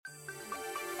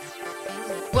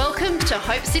Welcome to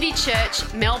Hope City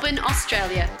Church, Melbourne,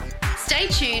 Australia. Stay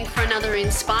tuned for another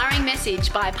inspiring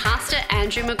message by Pastor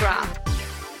Andrew McGrath.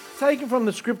 Taken from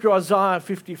the scripture Isaiah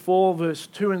 54, verse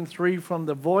 2 and 3 from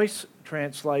the Voice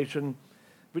translation,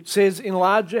 which says,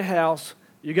 enlarge your house,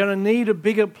 you're going to need a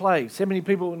bigger place. How many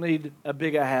people need a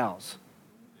bigger house?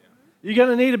 You're going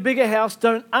to need a bigger house.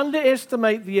 Don't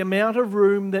underestimate the amount of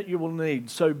room that you will need.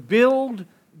 So build,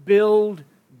 build,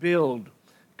 build.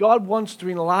 God wants to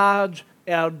enlarge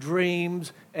our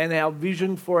dreams and our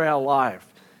vision for our life.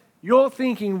 You're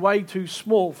thinking way too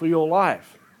small for your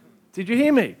life. Did you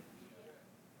hear me?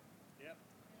 Yep.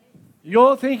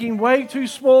 You're thinking way too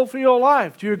small for your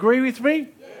life. Do you agree with me?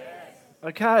 Yes.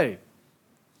 Okay.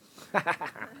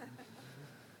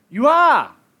 You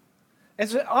are. And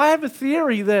so I have a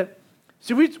theory that,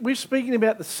 so we're speaking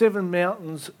about the 7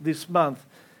 mountains this month.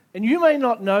 And you may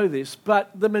not know this, but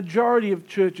the majority of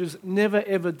churches never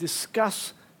ever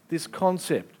discuss this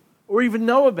concept or even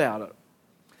know about it.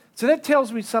 So that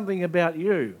tells me something about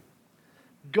you.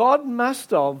 God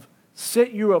must have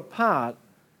set you apart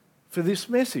for this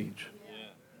message,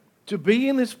 to be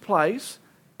in this place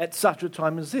at such a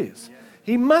time as this.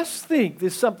 He must think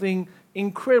there's something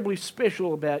incredibly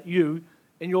special about you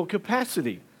and your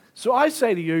capacity. So I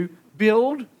say to you,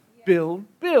 build, build,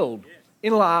 build.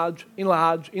 Enlarge,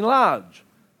 enlarge, enlarge.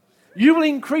 You will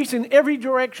increase in every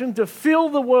direction to fill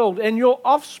the world, and your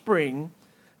offspring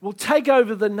will take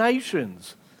over the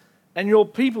nations, and your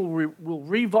people will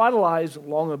revitalize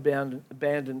long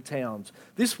abandoned towns.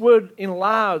 This word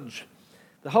enlarge,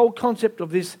 the whole concept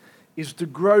of this is to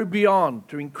grow beyond,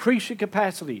 to increase your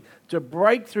capacity, to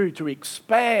break through, to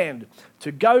expand,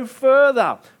 to go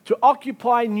further, to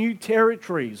occupy new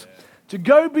territories, to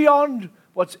go beyond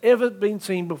what's ever been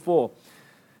seen before.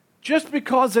 Just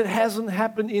because it hasn't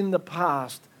happened in the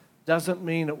past doesn't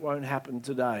mean it won't happen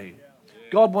today.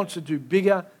 God wants to do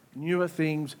bigger, newer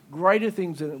things, greater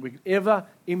things than we could ever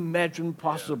imagine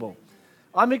possible.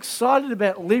 I'm excited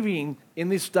about living in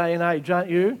this day and age, aren't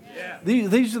you? Yeah.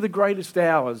 These are the greatest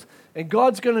hours. And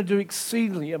God's going to do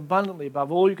exceedingly abundantly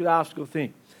above all you could ask or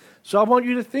think. So I want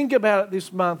you to think about it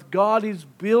this month. God is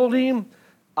building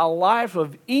a life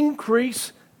of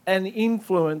increase and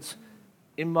influence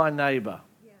in my neighbour.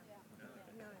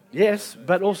 Yes,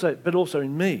 but also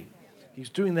in me. He's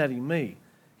doing that in me.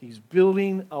 He's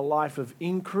building a life of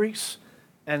increase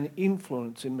and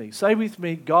influence in me. Say with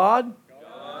me, God.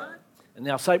 And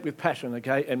now say it with passion,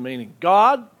 okay, and meaning.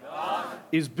 God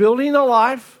is building a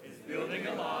life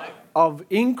of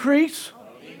increase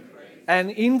and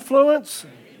influence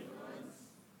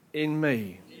in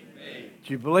me.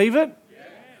 Do you believe it?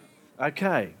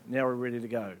 Okay, now we're ready to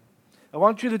go. I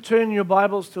want you to turn your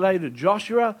Bibles today to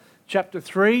Joshua chapter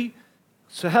 3.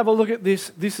 So have a look at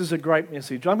this. This is a great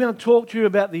message. I'm going to talk to you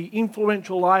about the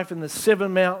influential life in the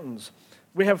 7 mountains.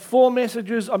 We have 4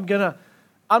 messages. I'm going to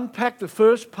unpack the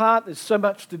first part. There's so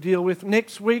much to deal with.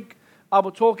 Next week, I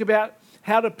will talk about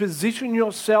how to position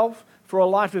yourself for a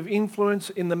life of influence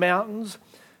in the mountains.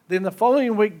 Then the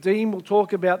following week, Dean will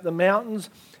talk about the mountains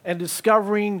and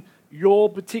discovering your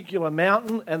particular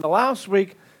mountain. And the last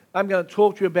week, I'm going to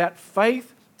talk to you about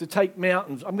faith to take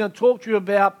mountains. I'm going to talk to you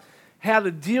about how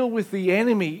to deal with the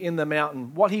enemy in the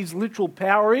mountain, what his literal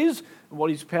power is and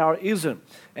what his power isn't,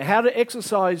 and how to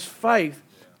exercise faith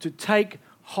to take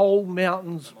whole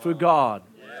mountains for God.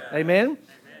 Amen?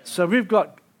 So we've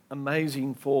got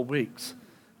amazing 4 weeks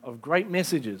of great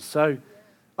messages. So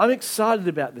I'm excited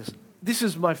about this. This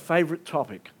is my favorite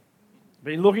topic.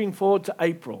 Been looking forward to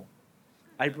April.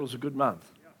 April's a good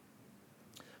month.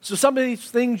 So some of these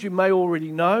things you may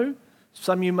already know,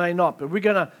 some you may not, but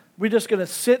we're just going to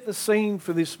set the scene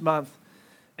for this month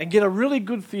and get a really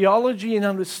good theology and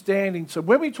understanding. So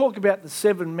when we talk about the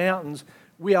 7 mountains,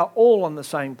 we are all on the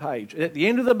same page. At the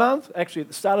end of the month, actually at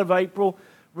the start of April,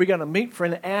 we're going to meet for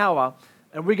an hour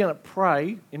and we're going to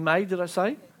pray. In May, did I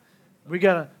say? We're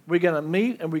going to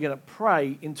meet and we're going to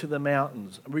pray into the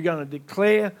mountains. And we're going to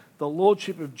declare the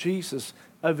lordship of Jesus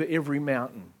over every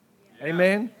mountain. Yeah.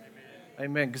 Amen?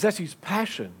 Amen. Because that's his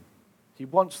passion. He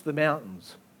wants the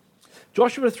mountains.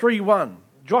 Joshua 3:1.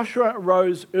 Joshua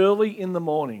arose early in the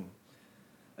morning,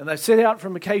 and they set out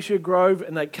from Acacia Grove,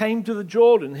 and they came to the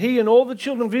Jordan, he and all the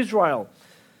children of Israel.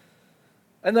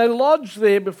 And they lodged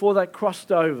there before they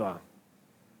crossed over.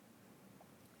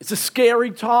 It's a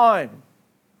scary time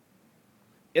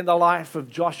in the life of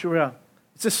Joshua.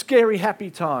 It's a scary, happy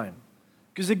time,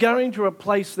 because they're going to a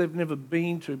place they've never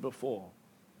been to before.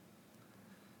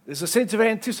 There's a sense of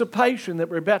anticipation that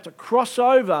we're about to cross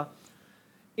over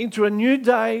into a new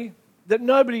day that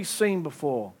nobody's seen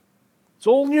before. It's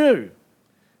all new.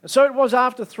 And so it was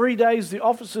after 3 days, the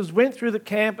officers went through the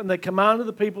camp and they commanded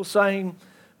the people, saying,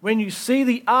 when you see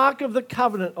the ark of the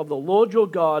covenant of the Lord your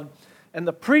God and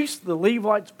the priests, the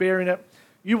Levites bearing it,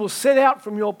 you will set out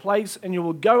from your place and you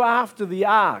will go after the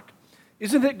ark.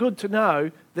 Isn't it good to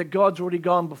know that God's already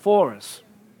gone before us?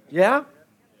 Yeah?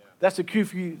 That's a cue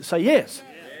for you to say yes.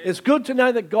 It's good to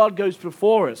know that God goes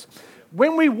before us.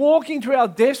 When we walk into our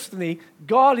destiny,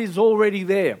 God is already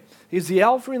there. He's the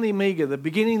Alpha and the Omega, the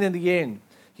beginning and the end.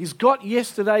 He's got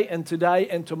yesterday and today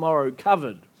and tomorrow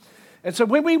covered. And so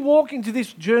when we walk into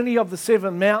this journey of the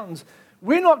 7 mountains,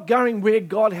 we're not going where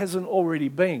God hasn't already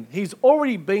been. He's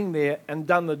already been there and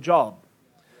done the job.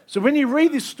 So when you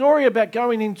read this story about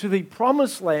going into the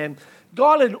promised land,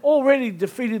 God had already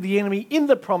defeated the enemy in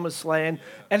the promised land,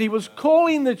 and he was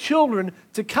calling the children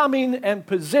to come in and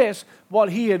possess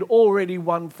what he had already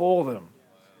won for them.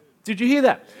 Did you hear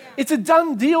that? It's a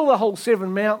done deal, the whole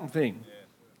 7 mountain thing.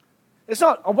 It's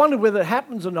not, I wonder whether it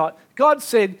happens or not. God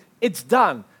said, it's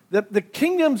done. The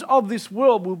kingdoms of this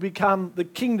world will become the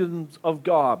kingdoms of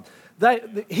God.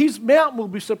 His mountain will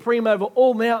be supreme over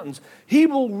all mountains. He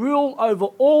will rule over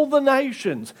all the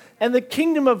nations. And the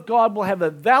kingdom of God will have a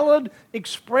valid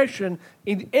expression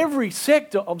in every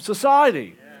sector of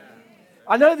society.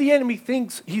 I know the enemy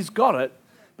thinks he's got it,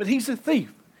 but he's a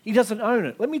thief. He doesn't own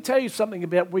it. Let me tell you something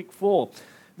about week 4.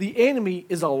 The enemy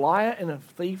is a liar and a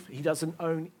thief. He doesn't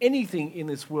own anything in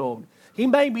this world. He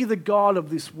may be the God of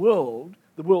this world,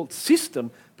 the world system,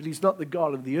 but he's not the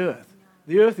God of the earth.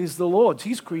 The earth is the Lord's.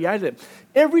 He's created it.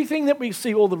 Everything that we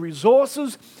see, all the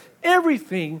resources,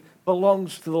 everything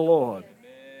belongs to the Lord.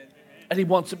 And he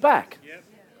wants it back.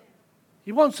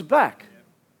 He wants it back.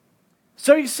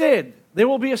 So he said, there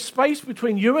will be a space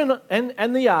between you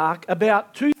and the ark,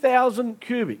 about 2,000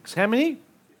 cubits. How many?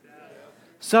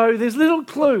 So there's a little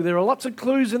clue. There are lots of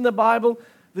clues in the Bible.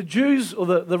 The Jews or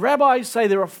the rabbis say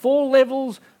there are 4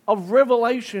 levels of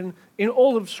revelation in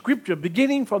all of Scripture,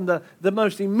 beginning from the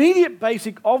most immediate,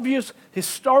 basic, obvious,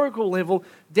 historical level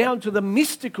down to the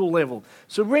mystical level.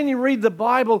 So when you read the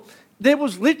Bible, there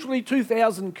was literally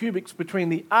 2,000 cubits between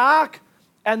the ark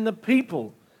and the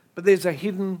people. But there's a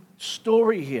hidden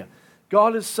story here.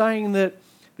 God is saying that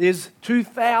there's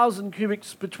 2,000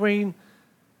 cubits between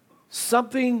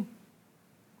something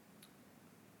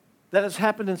that has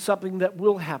happened and something that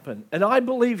will happen. And I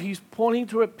believe he's pointing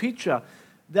to a picture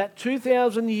that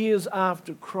 2,000 years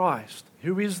after Christ,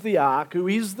 who is the ark, who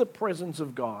is the presence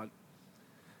of God,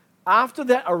 after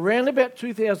that, around about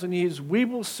 2,000 years, we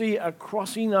will see a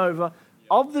crossing over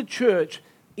of the church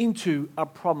into a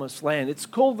promised land. It's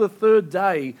called the third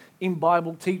day in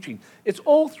Bible teaching. It's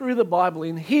all through the Bible.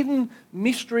 In hidden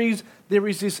mysteries, there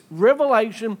is this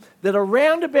revelation that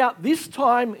around about this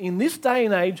time, in this day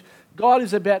and age, God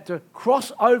is about to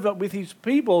cross over with his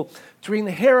people to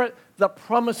inherit the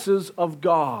promises of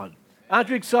God. Aren't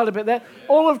you excited about that?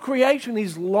 All of creation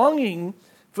is longing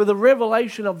for the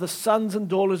revelation of the sons and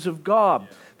daughters of God.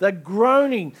 They're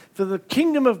groaning for the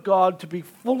kingdom of God to be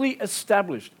fully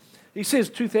established. He says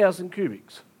 2,000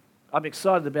 cubits. I'm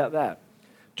excited about that.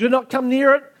 Do not come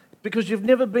near it because you've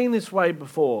never been this way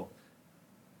before.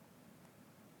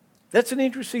 That's an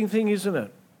interesting thing, isn't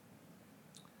it?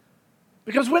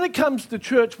 Because when it comes to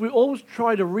church, we always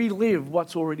try to relive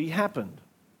what's already happened.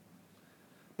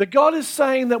 But God is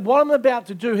saying that what I'm about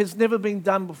to do has never been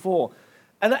done before.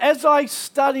 And as I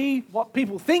study what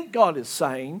people think God is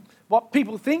saying, what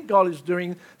people think God is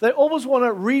doing, they always want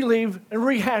to relive and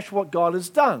rehash what God has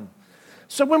done.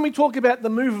 So when we talk about the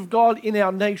move of God in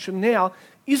our nation now,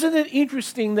 isn't it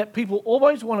interesting that people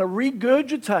always want to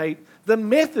regurgitate the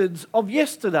methods of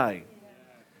yesterday?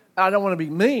 I don't want to be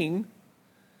mean,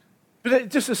 but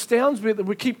it just astounds me that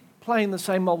we keep playing the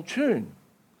same old tune.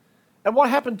 And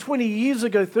what happened 20 years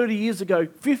ago, 30 years ago,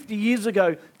 50 years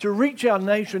ago to reach our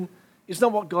nation is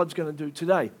not what God's going to do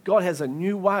today. God has a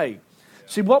new way.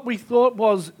 See, what we thought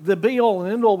was the be-all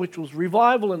and end-all, which was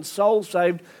revival and soul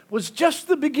saved, was just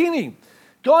the beginning.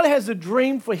 God has a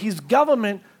dream for his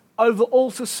government over all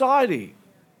society.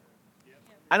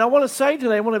 And I want to say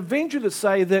today, I want to venture to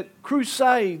say that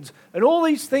crusades and all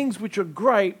these things which are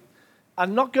great are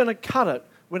not going to cut it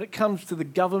when it comes to the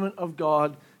government of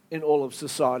God in all of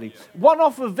society.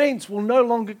 One-off events will no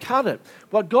longer cut it.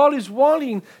 What God is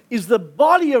wanting is the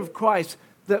body of Christ,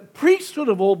 the priesthood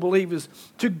of all believers,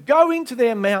 to go into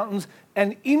their mountains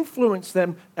and influence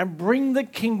them and bring the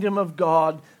kingdom of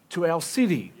God to our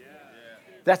city.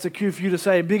 That's a cue for you to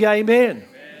say a big amen.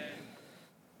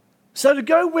 So to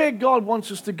go where God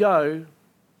wants us to go,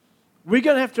 we're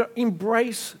going to have to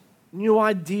embrace new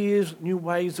ideas, new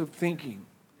ways of thinking.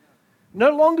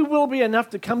 No longer will it be enough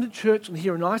to come to church and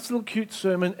hear a nice little cute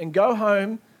sermon and go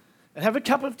home and have a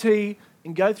cup of tea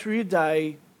and go through your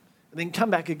day and then come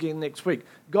back again next week.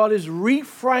 God is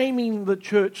reframing the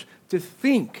church to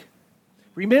think.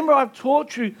 Remember, I've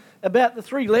taught you about the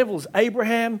 3 levels,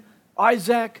 Abraham,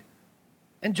 Isaac,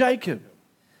 and Jacob,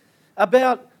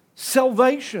 about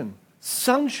salvation,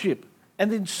 sonship,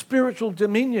 and then spiritual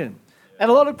dominion. And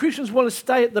a lot of Christians want to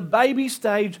stay at the baby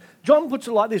stage. John puts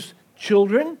it like this: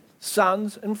 children,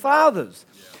 sons, and fathers.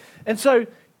 And so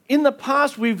in the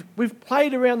past, we've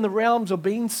played around the realms of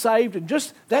being saved, and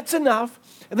just that's enough.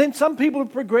 And then some people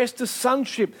have progressed to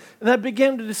sonship, and they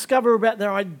began to discover about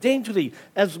their identity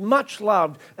as much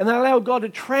loved, and they allow God to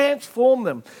transform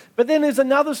them. But then there's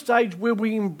another stage where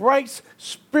we embrace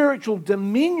spiritual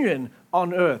dominion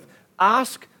on earth.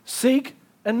 Ask, seek,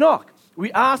 and knock.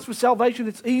 We ask for salvation,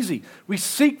 it's easy. We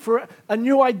seek for a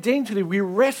new identity. We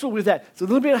wrestle with that. It's a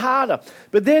little bit harder.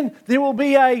 But then there will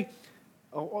be I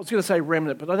was going to say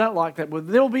remnant, but I don't like that word.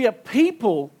 There will be a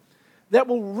people that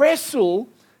will wrestle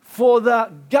for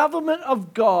the government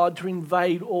of God to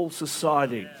invade all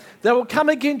society. They will come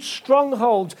against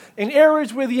strongholds in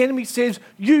areas where the enemy says,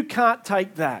 you can't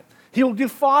take that. He'll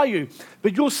defy you.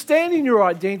 But you'll stand in your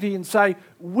identity and say,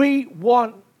 we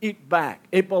want it back.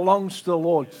 It belongs to the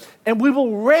Lord. And we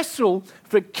will wrestle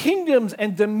for kingdoms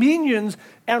and dominions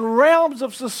and realms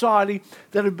of society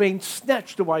that have been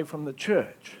snatched away from the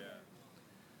church.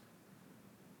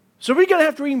 So we're going to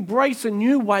have to embrace a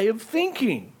new way of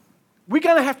thinking. We're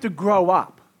going to have to grow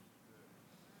up.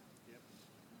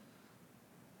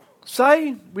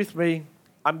 Say with me,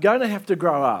 I'm going to have to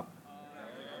grow up.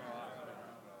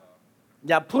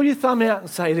 Now pull your thumb out and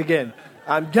say it again.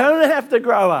 I'm going to have to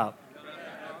grow up.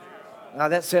 Now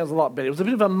that sounds a lot better. It was a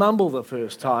bit of a mumble the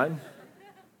first time.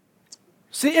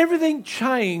 See, everything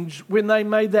changed when they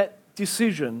made that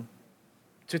decision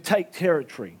to take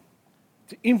territory,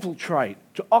 to infiltrate,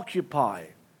 to occupy.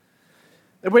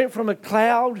 They went from a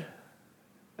cloud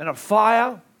and a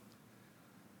fire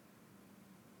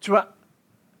to an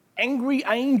angry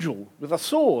angel with a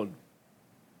sword.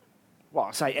 Well,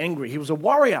 I say angry, he was a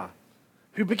warrior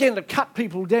who began to cut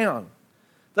people down.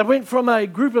 They went from a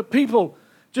group of people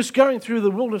just going through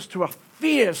the wilderness to a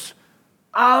fierce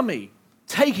army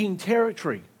taking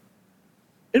territory.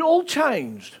 It all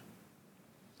changed.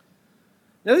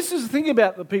 Now, this is the thing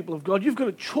about the people of God. You've got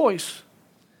a choice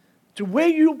to where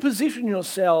you'll position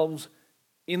yourselves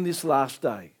in this last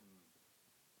day.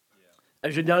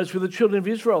 As you notice with the children of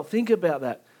Israel, think about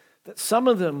that some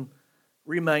of them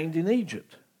remained in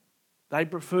Egypt. They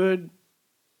preferred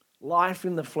life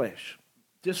in the flesh,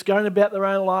 just going about their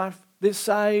own life. They're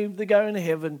saved, they're going to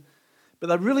heaven, but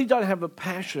they really don't have a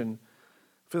passion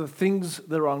for the things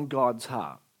that are on God's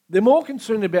heart. They're more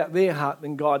concerned about their heart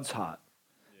than God's heart.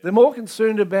 They're more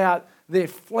concerned about their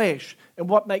flesh and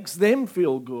what makes them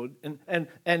feel good and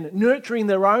nurturing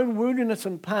their own woundedness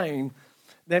and pain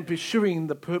than pursuing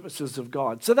the purposes of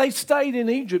God. So they stayed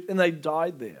in Egypt and they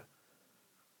died there.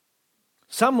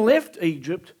 Some left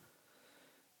Egypt.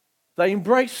 They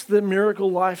embraced the miracle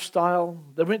lifestyle.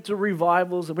 They went to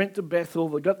revivals. They went to Bethel.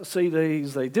 They got the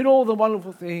CDs. They did all the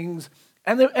wonderful things.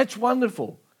 And it's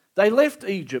wonderful. They left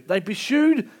Egypt. They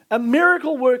pursued a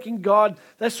miracle-working God.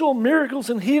 They saw miracles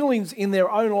and healings in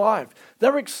their own life. They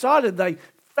were excited. They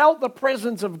felt the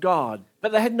presence of God,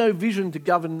 but they had no vision to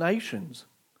govern nations.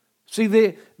 See,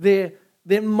 their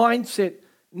mindset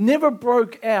never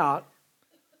broke out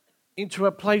into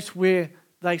a place where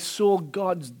they saw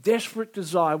God's desperate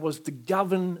desire was to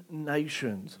govern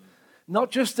nations. Not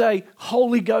just a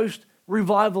Holy Ghost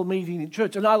revival meeting in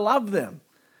church. And I love them.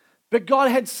 But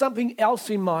God had something else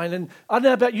in mind. And I don't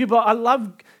know about you, but I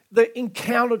love the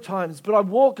encounter times. But I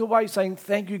walk away saying,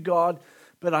 thank you, God.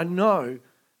 But I know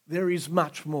there is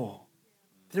much more.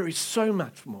 There is so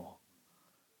much more.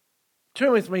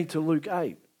 Turn with me to Luke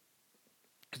 8.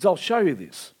 Because I'll show you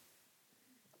this.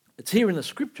 It's here in the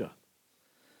scripture.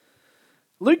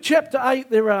 Luke chapter 8,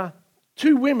 there are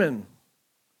 2 women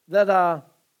that are,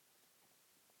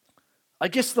 I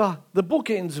guess, the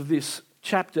bookends of this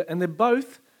chapter. And they're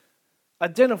both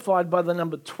identified by the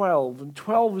number 12, and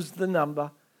 12 is the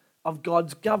number of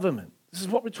God's government. This is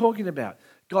what we're talking about.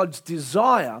 God's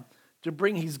desire to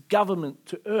bring his government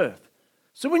to earth.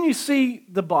 So when you see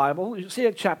the Bible, you see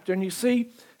a chapter and you see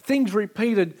things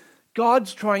repeated,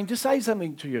 God's trying to say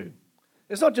something to you.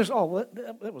 It's not just,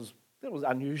 that was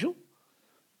unusual.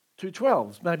 2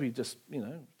 12s, maybe just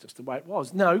the way it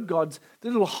was. No, God's the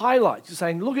little highlights. He's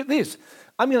saying, look at this.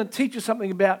 I'm going to teach you something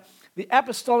about the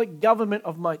apostolic government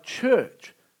of my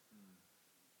church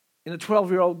in a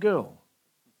 12-year-old girl.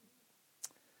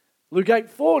 Luke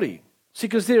 8:40. See,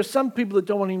 because there are some people that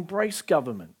don't want to embrace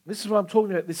government. This is what I'm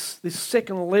talking about, this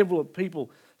second level of people.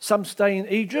 Some stay in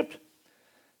Egypt,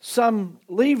 Some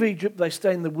leave Egypt, they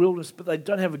stay in the wilderness, but they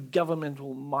don't have a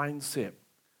governmental mindset.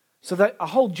 So a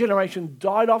whole generation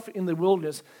died off in the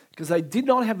wilderness because they did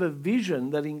not have a vision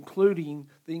that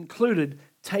included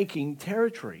taking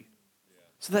territory.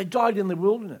 So they died in the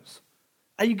wilderness.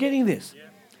 Are you getting this? Yeah.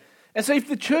 And so if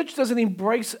the church doesn't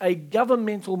embrace a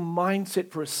governmental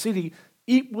mindset for a city,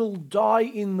 it will die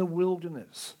in the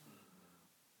wilderness.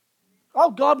 Oh,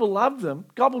 God will love them.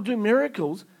 God will do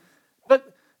miracles.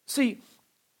 But see,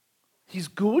 He's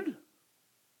good,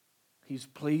 He's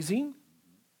pleasing,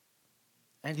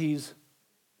 and His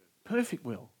perfect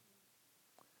will.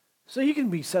 So you can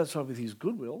be satisfied with His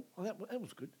good will. Oh, that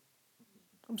was good.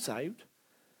 I'm saved.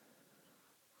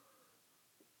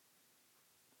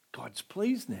 God's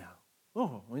pleased now.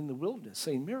 Oh, I'm in the wilderness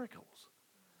seeing miracles.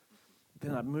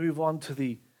 Then I move on through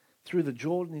the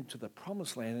Jordan into the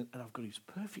promised land, and I've got His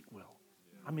perfect will.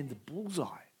 I'm in the bullseye.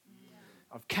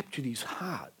 I've captured His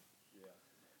heart.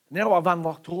 Now I've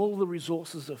unlocked all the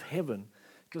resources of heaven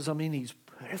because I'm in His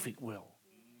perfect will.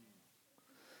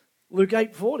 Luke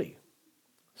 8:40.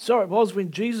 So it was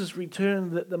when Jesus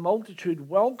returned that the multitude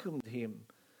welcomed Him,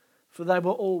 for they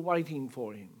were all waiting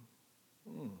for Him.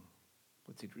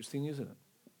 That's interesting, isn't it?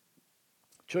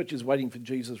 Church is waiting for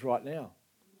Jesus right now.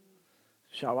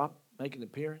 Show up, make an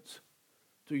appearance,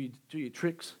 do your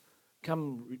tricks,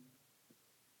 come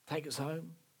take us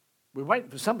home. We're waiting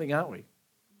for something, aren't we?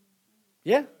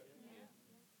 Yeah?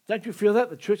 Don't you feel that?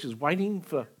 The church is waiting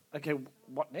for, okay,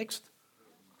 what next?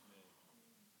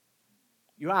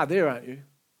 You are there, aren't you?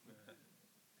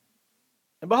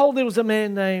 And behold, there was a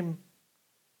man named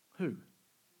who?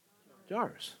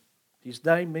 Jairus. His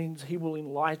name means he will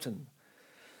enlighten.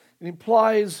 It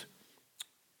implies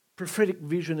prophetic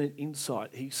vision and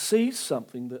insight. He sees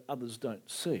something that others don't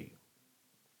see.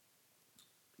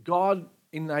 God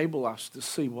enable us to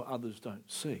see what others don't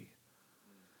see.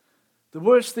 The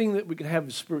worst thing that we can have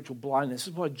is spiritual blindness.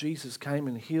 This is why Jesus came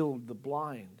and healed the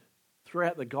blind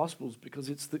throughout the Gospels, because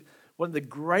it's one of the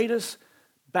greatest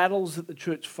battles that the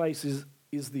church faces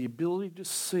is the ability to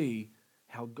see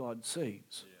how God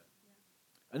sees.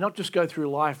 And not just go through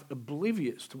life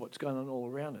oblivious to what's going on all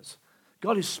around us.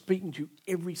 God is speaking to you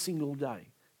every single day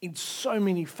in so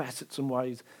many facets and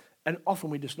ways, and often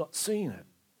we're just not seeing it.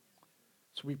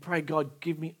 So we pray, God,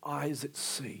 give me eyes that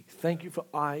see. Thank you for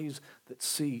eyes that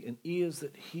see and ears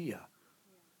that hear.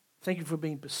 Thank you for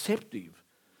being perceptive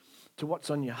to what's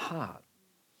on your heart.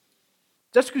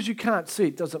 Just because you can't see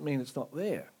it doesn't mean it's not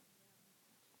there.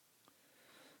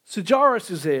 So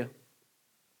Jairus is there.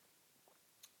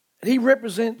 And he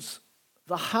represents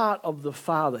the heart of the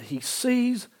Father. He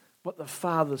sees what the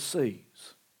Father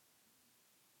sees.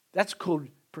 That's called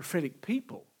prophetic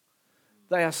people.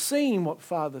 They are seeing what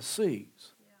Father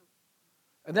sees.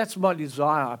 And that's my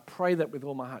desire. I pray that with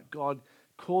all my heart. God,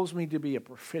 cause me to be a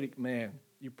prophetic man.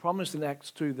 You promised in Acts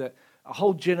 2 that a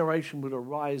whole generation would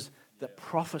arise that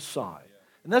prophesy.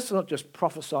 And that's not just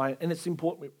prophesying, and it's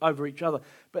important over each other,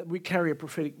 but we carry a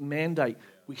prophetic mandate.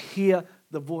 We hear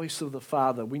the voice of the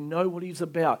Father. We know what He's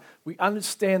about. We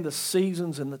understand the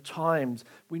seasons and the times.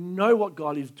 We know what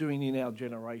God is doing in our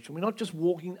generation. We're not just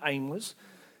walking aimless,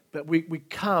 but we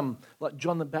come like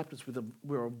John the Baptist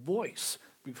we're a voice.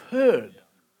 We've heard.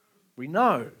 We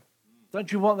know.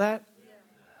 Don't you want that? Yeah.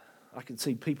 I can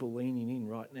see people leaning in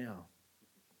right now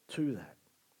to that.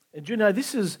 And you know,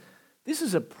 this is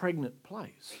a pregnant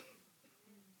place.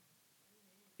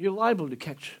 You're liable to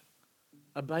catch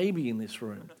a baby in this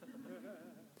room.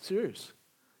 Serious.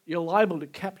 You're liable to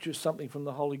capture something from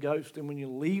the Holy Ghost, and when you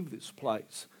leave this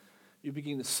place, you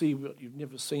begin to see what you've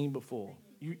never seen before.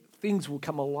 Things will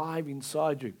come alive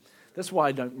inside you. That's why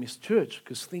I don't miss church,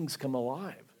 because things come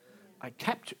alive. I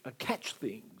catch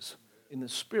things in the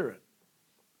Spirit.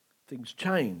 Things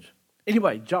change.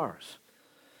 Anyway, Jairus.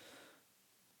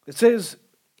 It says,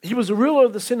 he was a ruler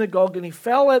of the synagogue, and he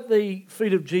fell at the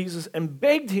feet of Jesus and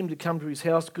begged him to come to his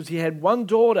house because he had one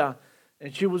daughter,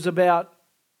 and she was about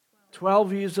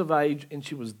 12 years of age, and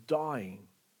she was dying.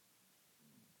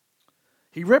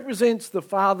 He represents the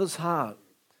Father's heart,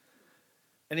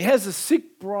 and he has a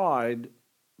sick bride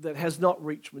that has not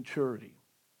reached maturity.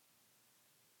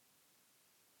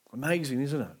 Amazing,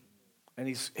 isn't it? And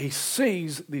he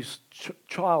sees this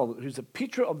child who's a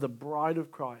picture of the bride of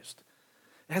Christ.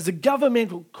 It has a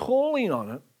governmental calling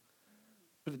on it,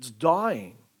 but it's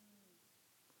dying.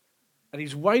 And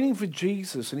he's waiting for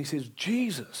Jesus, and he says,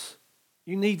 Jesus,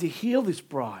 you need to heal this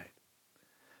bride.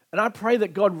 And I pray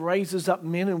that God raises up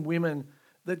men and women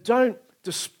that don't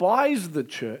despise the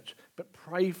church, but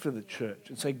pray for the church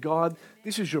and say, God,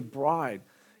 this is your bride.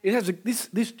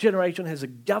 This generation has a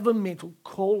governmental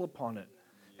call upon it.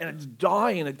 and it's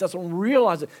dying. It doesn't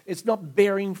realize it. It's not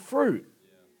bearing fruit.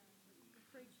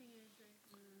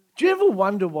 Do you ever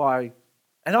wonder why?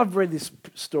 And I've read this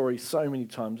story so many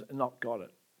times and not got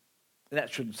it. And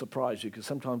that shouldn't surprise you because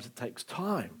sometimes it takes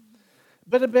time.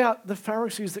 But about the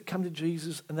Pharisees that come to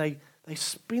Jesus and they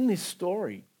spin this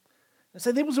story. And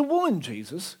say, there was a woman,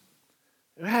 Jesus,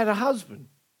 who had a husband.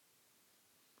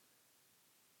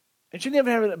 And she never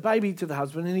had a baby to the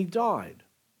husband and he died.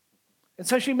 And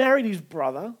so she married his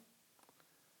brother.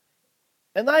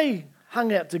 And they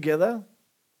hung out together.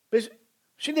 But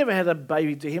she never had a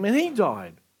baby to him and he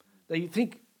died. Now you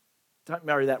think, don't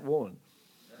marry that woman.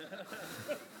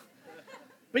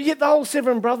 But yet the whole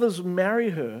 7 brothers marry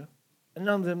her and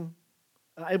none of them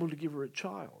are able to give her a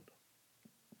child.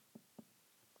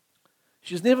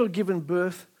 She's never given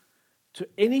birth to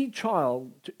any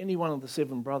child to any one of the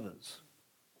 7 brothers.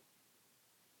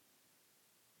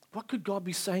 What could God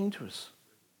be saying to us?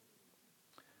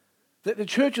 That the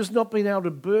church has not been able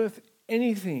to birth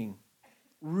anything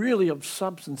really of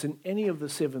substance in any of the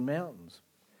 7 mountains.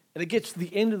 And it gets to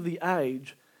the end of the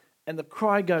age and the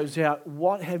cry goes out,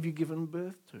 what have you given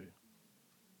birth to?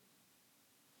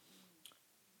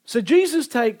 So Jesus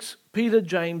takes Peter,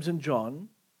 James and John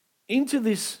into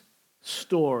this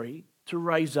story to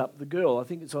raise up the girl. I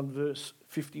think it's on verse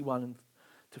 51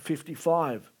 to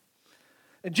 55.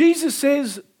 And Jesus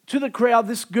says to the crowd,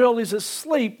 this girl is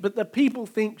asleep, but the people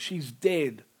think she's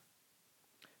dead.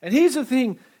 And here's the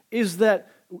thing, is that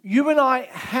you and I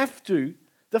have to,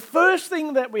 the first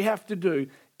thing that we have to do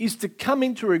is to come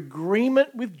into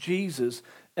agreement with Jesus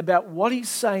about what he's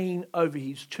saying over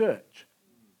his church.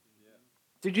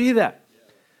 Did you hear that?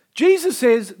 Jesus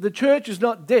says the church is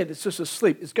not dead, it's just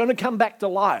asleep. It's going to come back to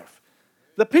life.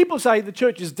 The people say the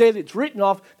church is dead, it's written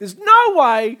off. There's no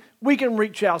way we can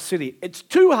reach our city. It's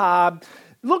too hard.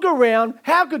 Look around.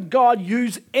 How could God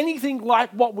use anything like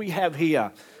what we have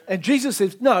here? And Jesus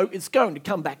says, no, it's going to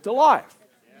come back to life.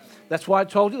 That's why I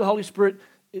told you the Holy Spirit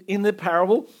in the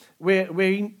parable where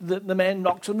the man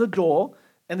knocks on the door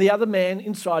and the other man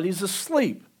inside is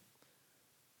asleep.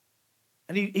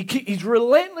 And he's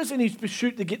relentless in his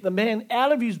pursuit to get the man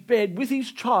out of his bed with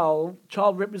his child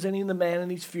representing the man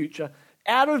and his future,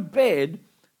 out of bed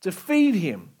to feed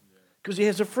him because he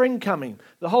has a friend coming.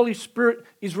 The Holy Spirit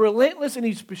is relentless in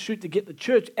his pursuit to get the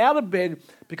church out of bed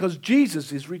because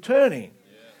Jesus is returning.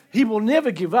 He will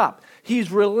never give up. He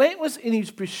is relentless in his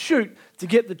pursuit to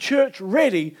get the church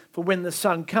ready for when the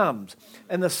Son comes.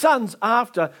 And the Son's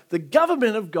after the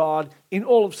government of God in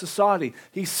all of society.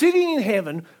 He's sitting in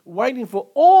heaven waiting for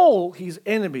all his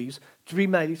enemies to be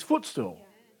made his footstool.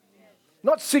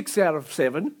 Not 6 out of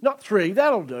 7, not 3,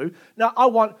 that'll do. No, I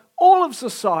want all of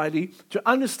society to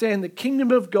understand the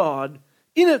kingdom of God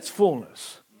in its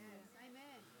fullness.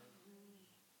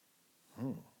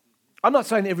 I'm not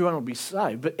saying everyone will be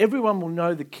saved, but everyone will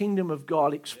know the kingdom of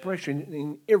God expression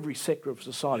in every sector of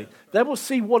society. They will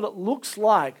see what it looks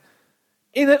like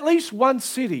in at least one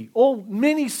city, or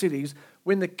many cities,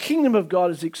 when the kingdom of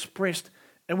God is expressed,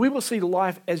 and we will see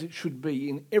life as it should be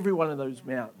in every one of those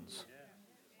mountains.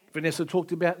 Vanessa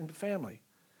talked about in the family,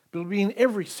 but it'll be in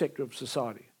every sector of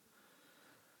society.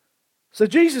 So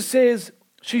Jesus says,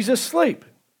 she's asleep.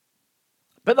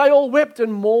 But they all wept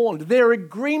and mourned. Their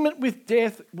agreement with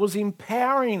death was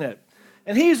empowering it.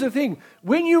 And here's the thing.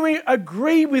 When you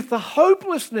agree with the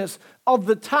hopelessness of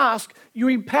the task, you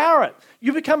empower it.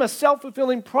 You become a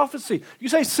self-fulfilling prophecy. You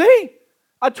say, see,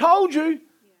 I told you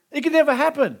it could never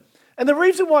happen. And the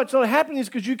reason why it's not happening is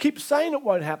because you keep saying it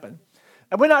won't happen.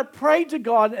 And when I prayed to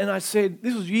God and I said,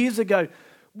 this was years ago,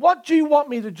 what do you want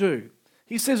me to do?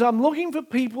 He says, I'm looking for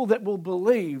people that will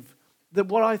believe that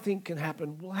what I think can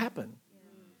happen will happen.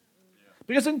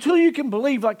 Because until you can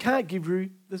believe, I can't give you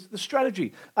the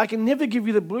strategy. I can never give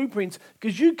you the blueprints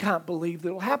because you can't believe that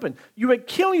it'll happen. You are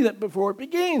killing it before it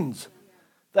begins.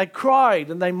 They cried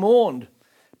and they mourned.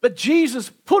 But Jesus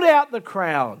put out the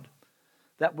crowd.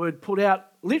 That word put out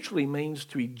literally means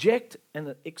to eject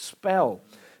and expel.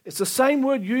 It's the same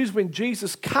word used when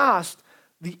Jesus cast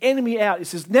the enemy out. It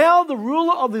says, now the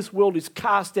ruler of this world is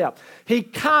cast out. He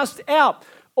cast out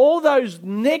all those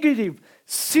negative,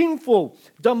 sinful,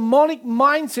 demonic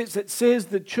mindsets that says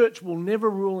the church will never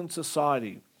rule in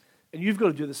society. And you've got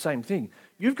to do the same thing.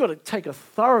 You've got to take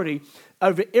authority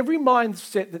over every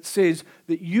mindset that says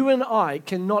that you and I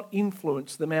cannot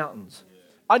influence the mountains.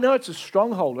 I know it's a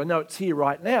stronghold. I know it's here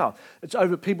right now. It's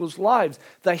over people's lives.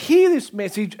 They hear this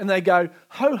message and they go,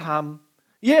 ho-hum.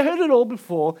 Yeah, heard it all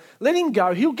before. Let him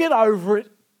go. He'll get over it.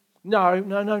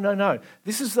 No.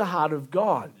 This is the heart of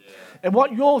God. Yeah. And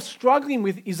what you're struggling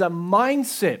with is a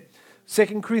mindset.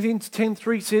 2 Corinthians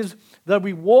 10:3 says, though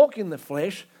we walk in the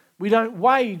flesh, We don't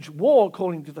wage war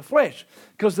according to the flesh,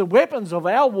 because the weapons of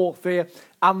our warfare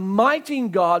are mighty in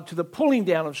God to the pulling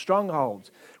down of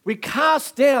strongholds. We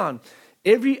cast down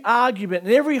every argument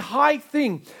and every high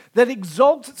thing that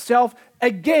exalts itself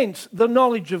against the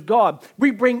knowledge of God.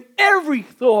 We bring every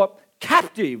thought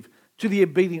captive to the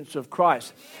obedience of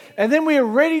Christ. And then we are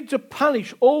ready to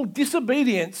punish all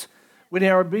disobedience when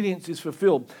our obedience is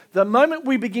fulfilled. The moment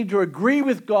we begin to agree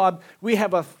with God, we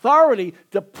have authority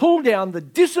to pull down the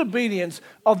disobedience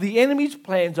of the enemy's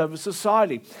plans over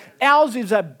society. Ours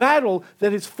is a battle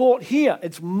that is fought here.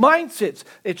 It's mindsets,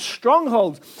 it's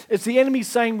strongholds. It's the enemy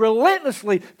saying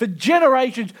relentlessly for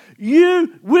generations,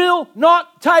 you will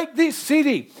not take this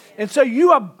city. And so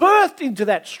you are birthed into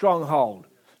that stronghold.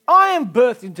 I am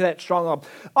birthed into that stronghold.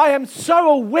 I am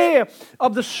so aware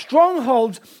of the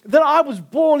strongholds that I was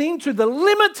born into, the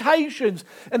limitations.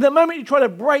 And the moment you try to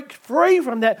break free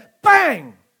from that,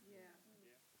 bang!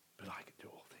 But I can do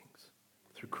all things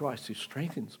through Christ who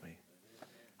strengthens me.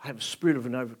 I have a spirit of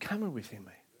an overcomer within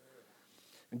me.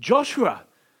 And Joshua,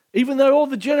 even though all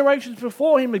the generations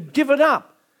before him had given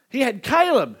up, he had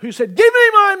Caleb who said, give me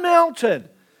my mountain.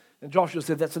 And Joshua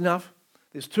said, that's enough.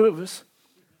 There's two of us.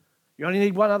 You only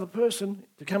need one other person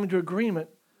to come into agreement.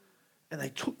 And they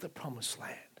took the promised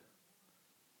land.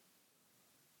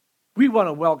 We want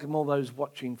to welcome all those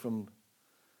watching from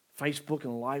Facebook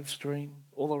and live stream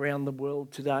all around the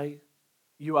world today.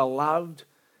 You are loved.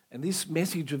 And this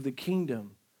message of the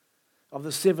kingdom of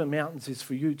the seven mountains is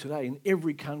for you today in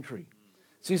every country.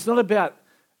 See, it's not about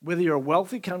whether you're a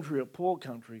wealthy country or a poor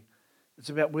country. It's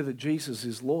about whether Jesus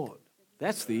is Lord.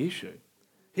 That's the issue.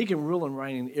 He can rule and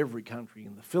reign in every country,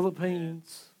 in the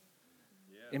Philippines,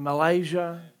 in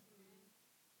Malaysia,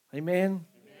 amen?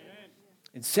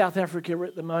 In South Africa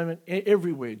at the moment,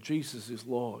 everywhere, Jesus is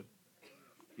Lord.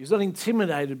 He's not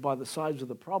intimidated by the size of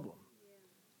the problem.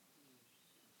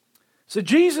 So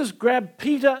Jesus grabbed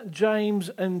Peter, James,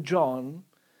 and John,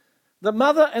 the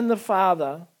mother and the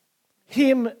father,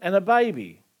 him and a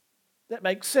baby. That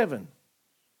makes 7.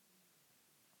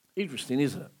 Interesting,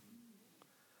 isn't it?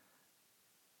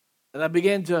 And they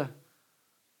began to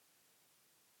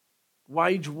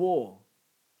wage war.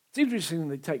 It's interesting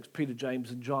that he takes Peter,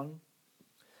 James, and John.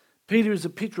 Peter is a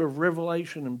picture of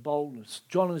revelation and boldness.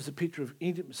 John is a picture of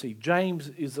intimacy. James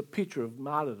is a picture of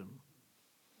martyrdom.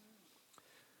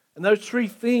 And those 3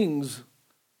 things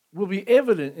will be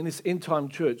evident in this end-time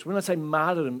church. When I say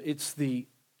martyrdom, it's the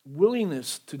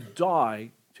willingness to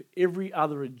die to every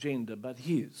other agenda but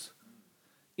his.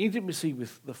 Intimacy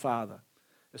with the Father.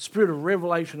 A spirit of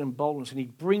revelation and boldness, and he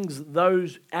brings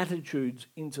those attitudes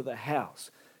into the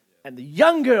house. And the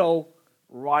young girl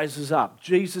rises up.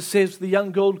 Jesus says to the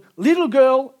young girl, little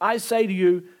girl, I say to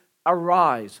you,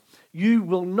 arise. You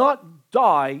will not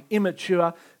die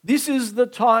immature. This is the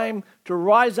time to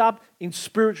rise up in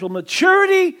spiritual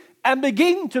maturity and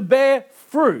begin to bear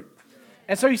fruit.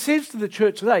 And so he says to the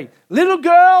church today, little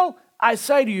girl, I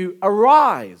say to you,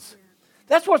 arise.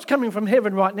 That's what's coming from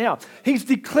heaven right now. He's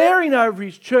declaring over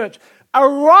his church,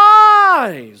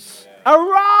 arise,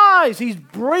 arise. He's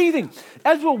breathing.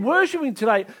 As we're worshiping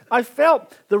today, I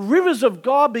felt the rivers of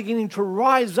God beginning to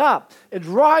rise up. It's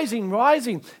rising,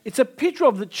 rising. It's a picture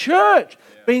of the church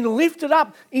being lifted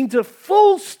up into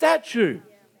full stature.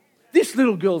 This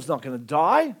little girl's not going to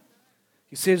die.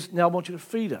 He says, now I want you to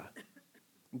feed her.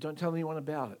 And don't tell anyone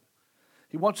about it.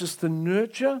 He wants us to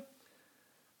nurture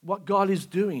what God is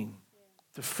doing.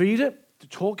 To feed it, to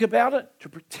talk about it, to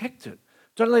protect it.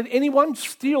 Don't let anyone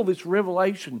steal this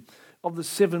revelation of the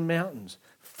 7 mountains.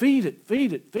 Feed it,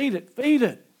 feed it, feed it, feed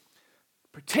it.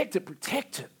 Protect it,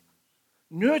 protect it.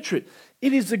 Nurture it.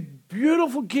 It is a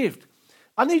beautiful gift.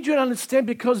 I need you to understand,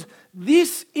 because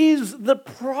this is the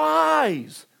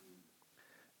prize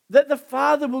that the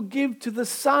Father will give to the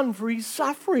Son for his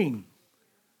suffering.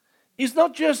 It's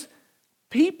not just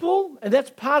people, and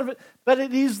that's part of it, but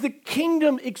it is the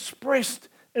kingdom expressed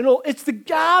in all. It's the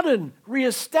garden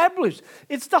reestablished.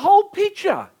 It's the whole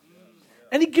picture.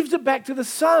 And he gives it back to the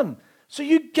Son. So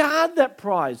you guard that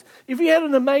prize. If you had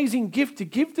an amazing gift to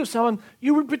give to someone,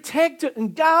 you would protect it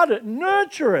and guard it and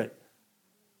nurture it.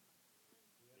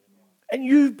 And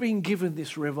you've been given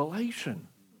this revelation.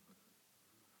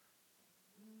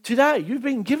 Today, you've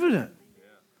been given it.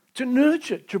 To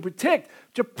nurture, to protect,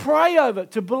 to pray over,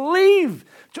 to believe,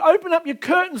 to open up your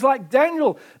curtains like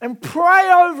Daniel and pray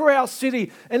over our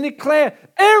city and declare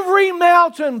every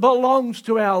mountain belongs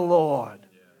to our Lord.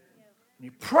 And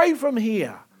you pray from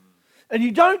here. And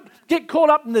you don't get caught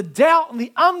up in the doubt and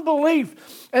the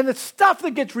unbelief and the stuff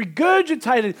that gets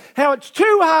regurgitated, how it's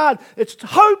too hard, it's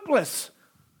hopeless.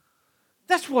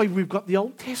 That's why we've got the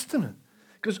Old Testament.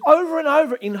 Because over and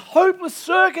over, in hopeless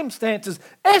circumstances,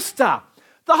 Esther,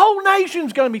 the whole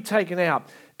nation's going to be taken out.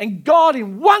 And God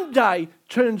in one day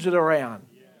turns it around.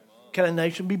 Can a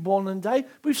nation be born in a day?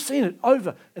 We've seen it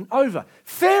over and over.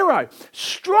 Pharaoh,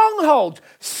 strongholds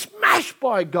smashed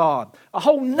by God. A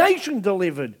whole nation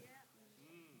delivered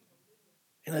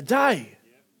in a day.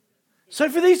 So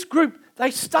for this group,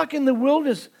 they stuck in the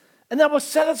wilderness and they were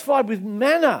satisfied with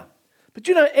manna. But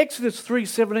you know, Exodus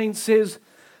 3:17 says,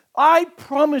 I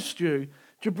promised you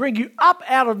to bring you up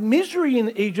out of misery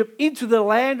in Egypt into the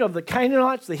land of the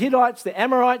Canaanites, the Hittites, the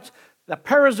Amorites, the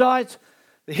Perizzites,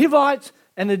 the Hivites,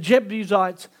 and the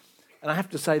Jebusites, and I have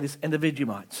to say this, and the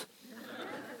Vegemites.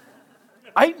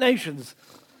 8 nations.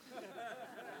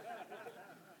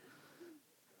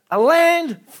 A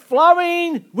land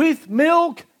flowing with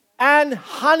milk and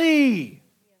honey.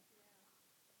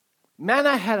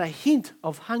 Manna had a hint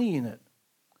of honey in it.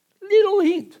 Little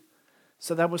hint.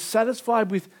 So they were satisfied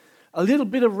with a little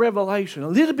bit of revelation, a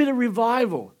little bit of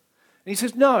revival. And he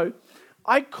says, no,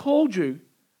 I called you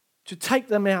to take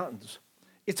the mountains.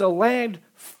 It's a land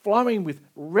flowing with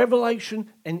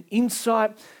revelation and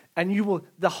insight, and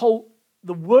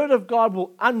the word of God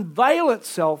will unveil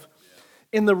itself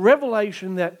in the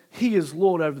revelation that He is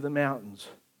Lord over the mountains.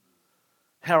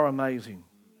 How amazing.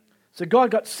 So God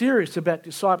got serious about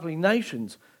discipling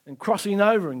nations and crossing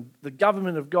over in the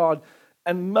government of God,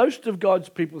 and most of God's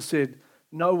people said,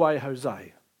 no way,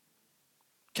 Jose.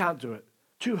 Can't do it.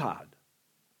 Too hard.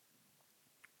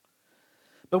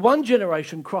 But one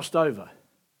generation crossed over.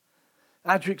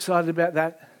 Aren't you excited about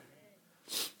that?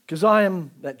 Because I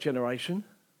am that generation,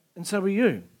 and so are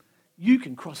you. You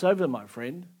can cross over, my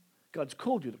friend. God's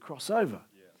called you to cross over.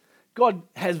 God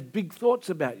has big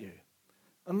thoughts about you.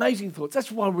 Amazing thoughts.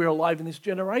 That's why we're alive in this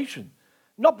generation.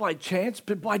 Not by chance,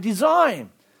 but by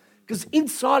design. Because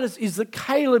inside us is the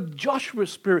Caleb Joshua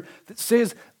spirit that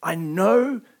says, I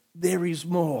know there is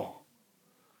more.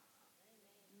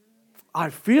 I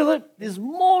feel it. There's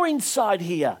more inside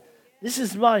here. This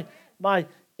is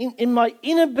in my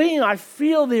inner being, I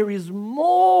feel there is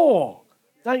more.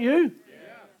 Don't you?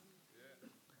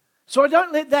 So I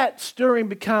don't let that stirring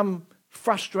become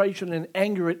frustration and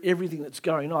anger at everything that's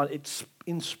going on. It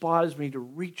inspires me to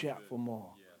reach out for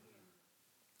more.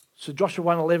 So Joshua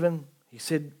 1:11, he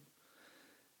said,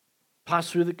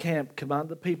 pass through the camp, command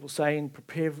the people, saying,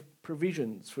 prepare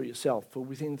provisions for yourself, for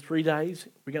within 3 days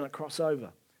we're going to cross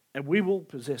over, and we will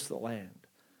possess the land,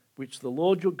 which the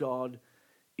Lord your God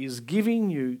is giving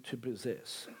you to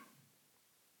possess.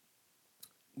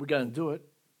 We're going to do it.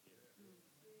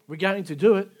 We're going to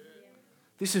do it.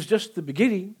 This is just the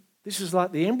beginning. This is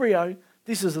like the embryo.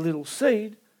 This is a little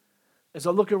seed. As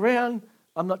I look around,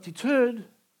 I'm not deterred.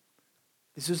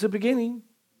 This is the beginning.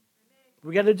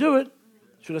 We're going to do it.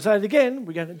 Should I say it again?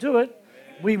 We're going to do it.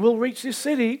 We will reach this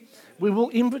city. We will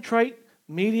infiltrate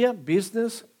media,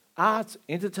 business, arts,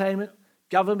 entertainment,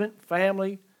 government,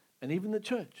 family, and even the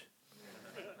church.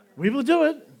 We will do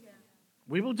it.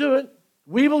 We will do it.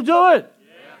 We will do it.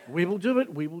 We will do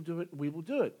it. We will do it. We will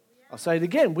do it. I'll say it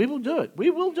again. We will do it. We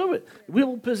will do it. We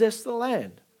will possess the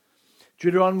land.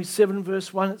 Deuteronomy 7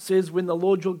 verse 1, it says, when the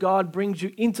Lord your God brings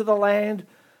you into the land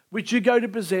which you go to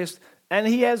possess, and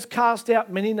He has cast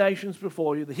out many nations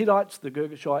before you, the Hittites, the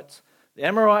Girgashites, the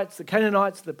Amorites, the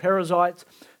Canaanites, the Perizzites,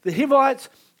 the Hivites,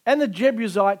 and the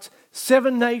Jebusites,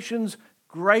 7 nations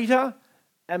greater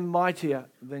and mightier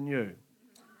than you.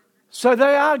 So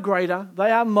they are greater,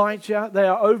 they are mightier, they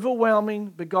are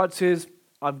overwhelming, but God says,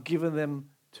 I've given them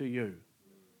to you.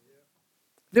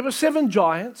 There were 7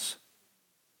 giants,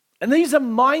 and these are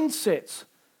mindsets.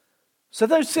 So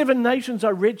those 7 nations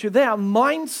I read to you, they are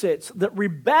mindsets that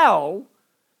rebel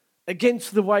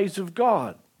against the ways of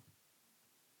God.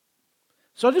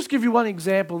 So I'll just give you one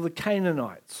example, the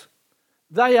Canaanites.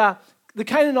 The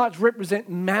Canaanites represent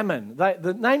mammon.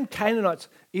 The name Canaanites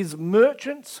is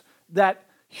merchants that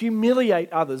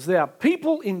humiliate others. They are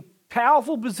people in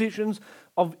powerful positions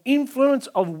of influence,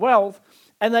 of wealth,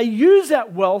 and they use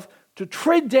that wealth to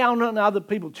tread down on other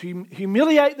people, to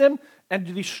humiliate them and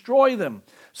to destroy them.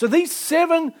 So these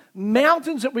 7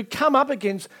 mountains that we come up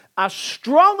against are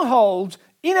strongholds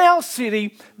in our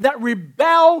city that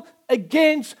rebel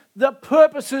against the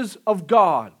purposes of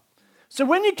God. So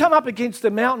when you come up against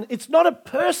a mountain, it's not a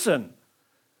person.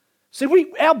 See,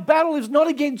 our battle is not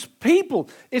against people.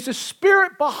 It's a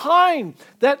spirit behind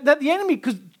that the enemy,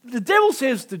 because the devil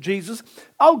says to Jesus,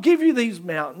 I'll give you these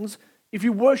mountains if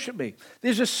you worship me.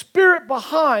 There's a spirit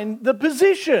behind the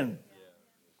position.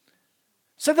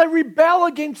 So they rebel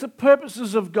against the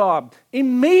purposes of God.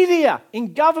 In media,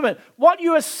 in government, what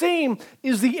you are seeing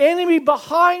is the enemy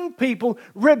behind people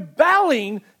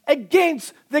rebelling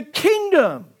against the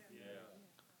kingdom.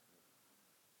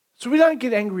 So we don't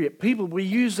get angry at people. We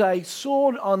use a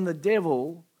sword on the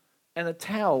devil and a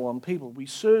towel on people. We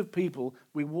serve people.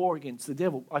 We war against the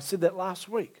devil. I said that last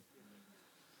week.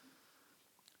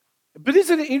 But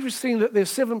isn't it interesting that there's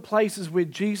 7 places where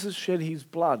Jesus shed his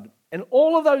blood? And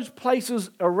all of those places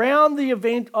around the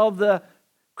event of the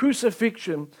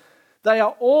crucifixion, they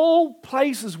are all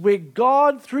places where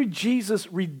God, through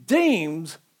Jesus,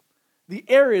 redeems the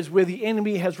areas where the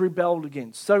enemy has rebelled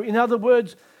against. So in other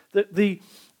words, the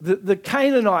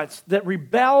Canaanites that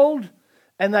rebelled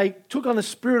and they took on the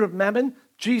spirit of mammon,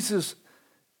 Jesus,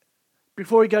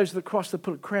 before he goes to the cross, they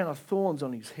put a crown of thorns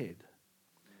on his head.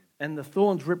 And the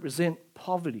thorns represent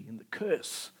poverty and the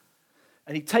curse.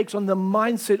 And he takes on the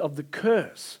mindset of the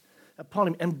curse upon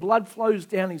him, and blood flows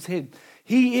down his head.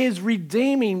 He is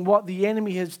redeeming what the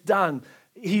enemy has done.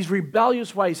 His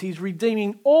rebellious ways. He's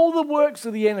redeeming all the works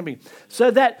of the enemy.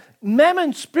 So that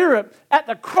mammon spirit at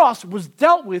the cross was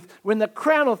dealt with when the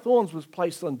crown of thorns was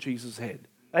placed on Jesus' head.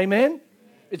 Amen?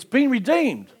 It's been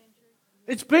redeemed.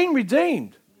 It's been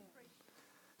redeemed.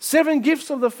 7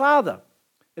 gifts of the Father.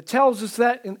 It tells us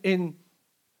that in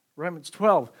Romans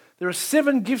 12. There are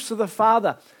 7 gifts of the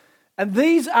Father. And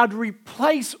these are to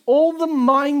replace all the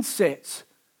mindsets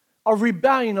of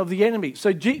rebellion of the enemy.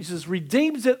 So Jesus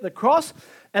redeems it at the cross,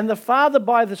 and the Father,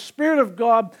 by the Spirit of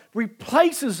God,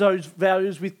 replaces those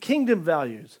values with kingdom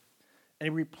values. And he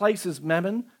replaces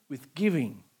mammon with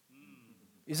giving.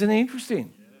 Isn't it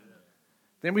interesting? Yeah.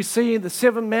 Then we see in the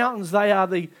 7 mountains, they are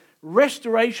the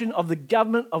restoration of the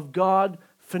government of God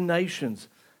for nations.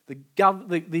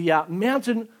 The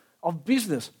mountain of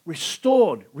business,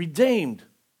 restored, redeemed.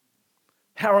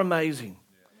 How amazing.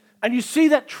 And you see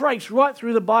that trace right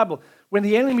through the Bible. When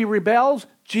the enemy rebels,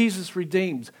 Jesus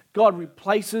redeems. God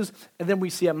replaces, and then we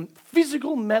see a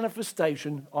physical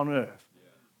manifestation on earth.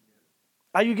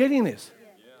 Are you getting this?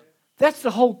 That's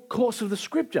the whole course of the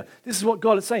scripture. This is what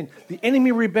God is saying. The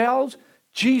enemy rebels.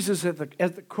 Jesus at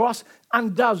the cross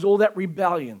undoes all that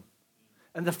rebellion.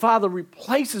 And the Father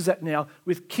replaces that now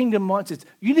with kingdom mindsets.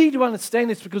 You need to understand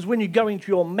this, because when you go into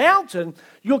your mountain,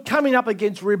 you're coming up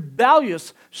against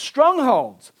rebellious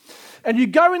strongholds. And you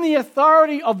go in the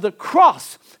authority of the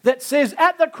cross that says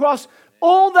at the cross,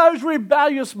 all those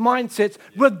rebellious mindsets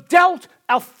were dealt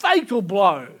a fatal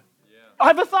blow. I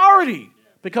have authority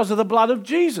because of the blood of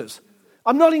Jesus.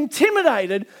 I'm not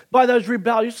intimidated by those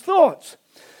rebellious thoughts.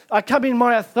 I come in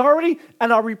my authority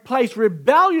and I replace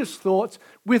rebellious thoughts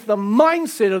with the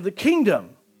mindset of the kingdom.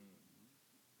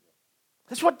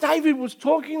 That's what David was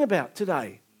talking about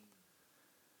today.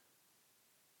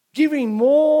 Giving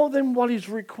more than what is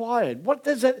required. What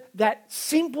does that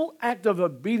simple act of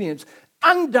obedience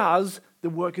undoes the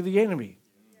work of the enemy.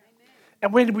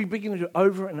 And when we begin to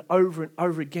over and over and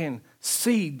over again,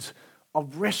 seeds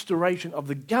of restoration of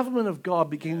the government of God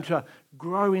begin to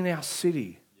grow in our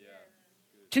city.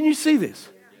 Can you see this?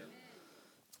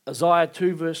 Isaiah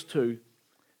 2 verse 2.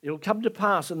 It will come to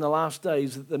pass in the last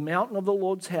days that the mountain of the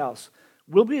Lord's house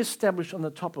will be established on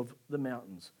the top of the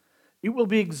mountains. It will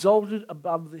be exalted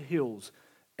above the hills,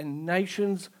 and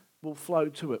nations will flow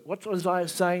to it. What's Isaiah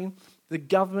saying? The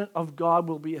government of God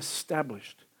will be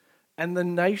established, and the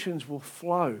nations will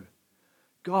flow.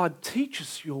 God, teach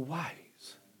us your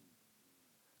ways.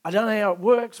 I don't know how it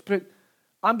works, but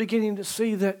I'm beginning to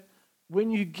see that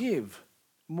when you give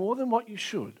more than what you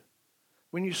should,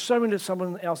 when you sow into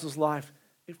someone else's life,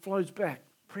 it flows back,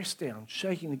 pressed down,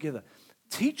 shaking together.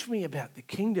 Teach me about the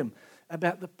kingdom,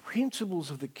 about the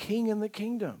principles of the king and the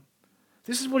kingdom.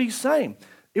 This is what he's saying.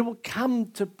 It will come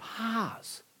to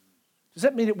pass. Does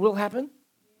that mean it will happen?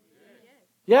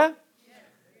 Yeah?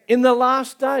 In the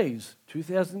last days,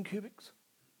 2,000 cubics,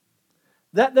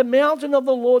 that the mountain of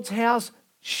the Lord's house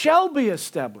shall be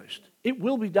established. It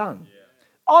will be done.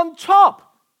 On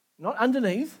top, not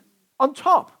underneath, on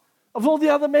top of all the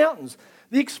other mountains.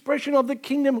 The expression of the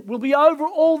kingdom will be over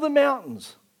all the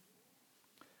mountains.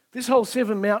 This whole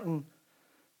 7-mountain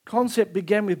concept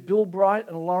began with Bill Bright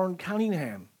and Lauren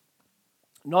Cunningham.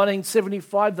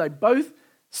 1975, they both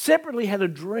separately had a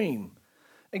dream.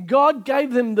 And God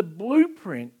gave them the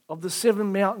blueprint of the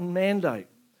 7-mountain mandate,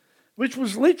 which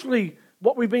was literally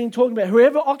what we've been talking about.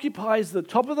 Whoever occupies the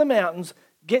top of the mountains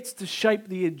gets to shape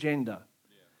the agenda.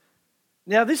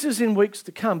 Now, this is in weeks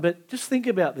to come, but just think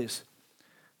about this.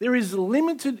 There is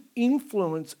limited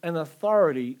influence and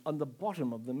authority on the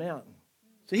bottom of the mountain.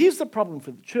 So here's the problem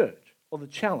for the church, or the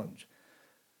challenge.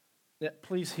 Now,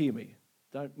 please hear me.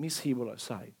 Don't mishear what I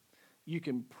say. You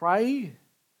can pray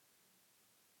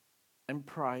and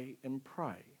pray and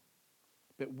pray,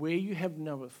 but where you have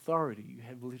no authority, you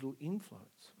have little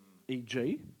influence.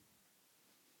 E.g.,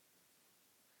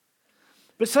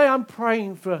 But say I'm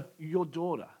praying for your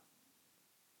daughter,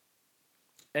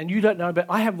 and you don't know about,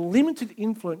 I have limited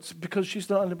influence because she's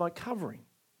not under my covering.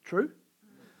 True?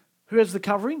 Who has the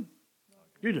covering?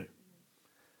 You do.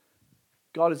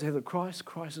 God is the head of Christ.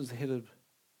 Christ is the head of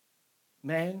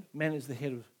man. Man is the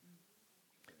head of...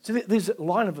 So there's a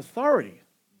line of authority.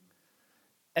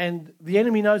 And the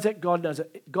enemy knows that. God knows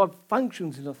that. God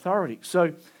functions in authority.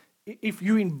 So if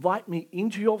you invite me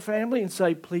into your family and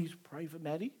say, please pray for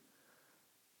Maddie,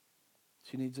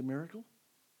 she needs a miracle,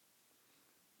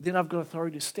 then I've got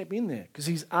authority to step in there because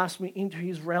he's asked me into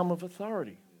his realm of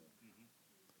authority.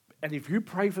 And if you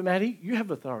pray for Maddie, you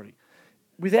have authority.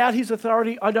 Without his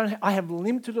authority, I have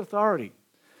limited authority.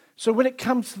 So when it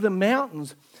comes to the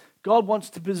mountains, God wants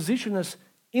to position us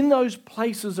in those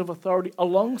places of authority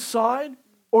alongside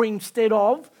or instead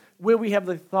of where we have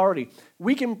the authority.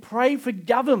 We can pray for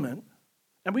government,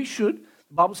 and we should.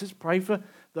 The Bible says pray for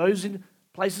those in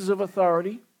places of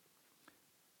authority.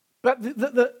 But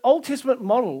the Old Testament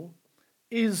model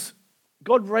is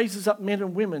God raises up men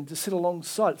and women to sit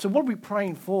alongside. So what are we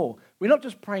praying for? We're not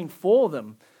just praying for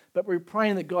them, but we're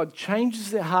praying that God changes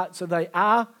their hearts so they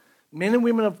are men and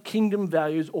women of kingdom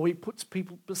values, or he puts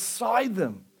people beside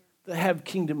them that have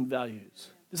kingdom values.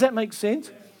 Does that make sense?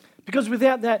 Because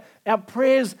without that, our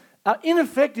prayers are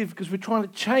ineffective because we're trying to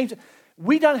change it.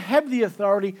 We don't have the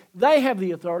authority. They have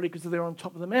the authority because they're on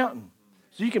top of the mountain.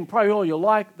 So you can pray all you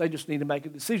like. They just need to make a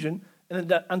decision, and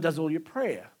it undoes all your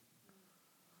prayer.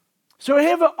 So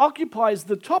whoever occupies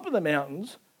the top of the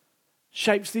mountains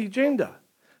shapes the agenda.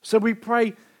 So we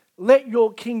pray, let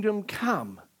your kingdom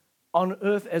come on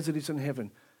earth as it is in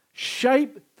heaven.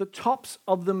 Shape the tops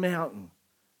of the mountain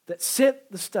that set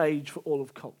the stage for all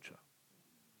of culture.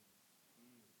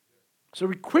 So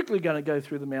we're quickly going to go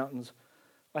through the mountains.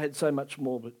 I had so much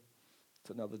more, but it's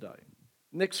another day.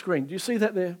 Next screen. Do you see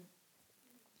that there?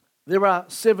 There are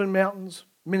 7 mountains.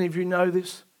 Many of you know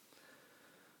this.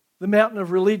 The mountain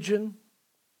of religion.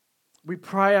 We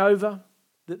pray over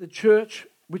that the church,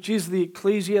 which is the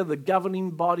ecclesia, the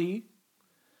governing body,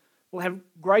 will have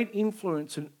great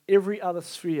influence in every other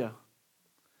sphere.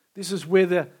 This is where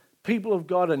the people of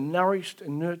God are nourished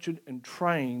and nurtured and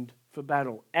trained for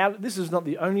battle. This is not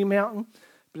the only mountain,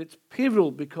 but it's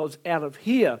pivotal because out of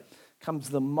here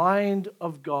comes the mind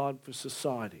of God for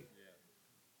society.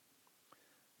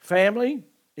 Family,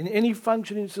 in any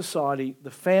function in society,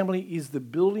 the family is the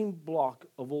building block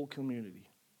of all community.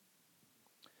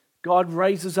 God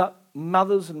raises up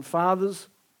mothers and fathers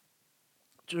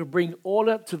to bring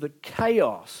order to the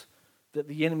chaos that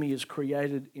the enemy has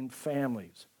created in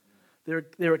families.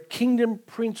 There are kingdom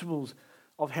principles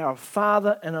of how a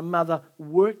father and a mother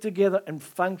work together and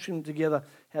function together,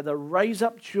 how they raise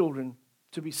up children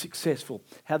to be successful,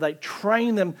 how they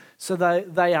train them so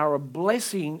they are a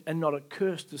blessing and not a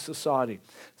curse to society.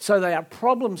 So they are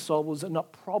problem solvers and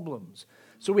not problems.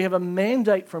 So we have a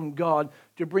mandate from God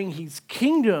to bring his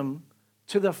kingdom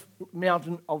to the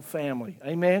mountain of family.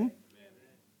 Amen?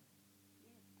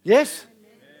 Yes?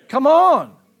 Come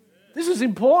on. This is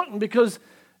important because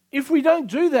if we don't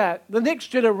do that, the next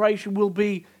generation will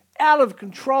be out of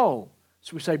control.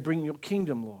 So we say, bring your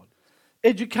kingdom, Lord.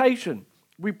 Education.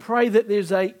 We pray that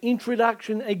there's an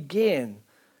introduction again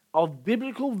of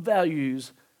biblical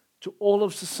values to all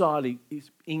of society,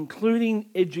 including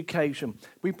education.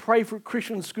 We pray for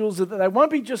Christian schools that they won't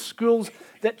be just schools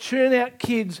that churn out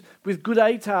kids with good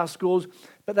ATAR scores,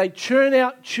 but they churn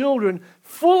out children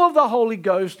full of the Holy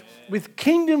Ghost with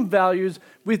kingdom values,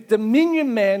 with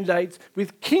dominion mandates,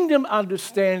 with kingdom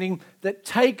understanding that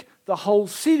take the whole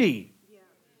city.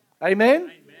 Amen?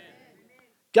 Amen.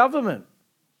 Government.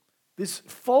 This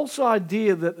false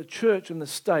idea that the church and the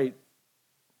state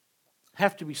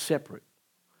have to be separate.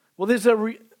 Well, there's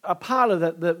a part of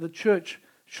that the church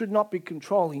should not be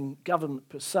controlling government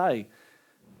per se.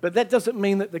 But that doesn't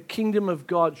mean that the kingdom of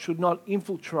God should not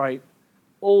infiltrate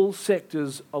all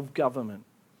sectors of government.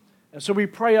 And so we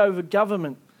pray over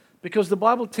government because the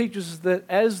Bible teaches us that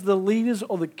as the leaders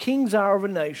or the kings are of a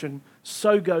nation,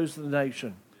 so goes the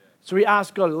nation. So we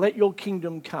ask God, let your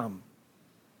kingdom come.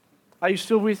 Are you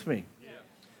still with me? Yeah.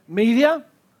 Media,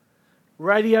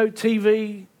 radio,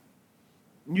 TV,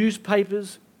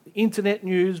 newspapers, internet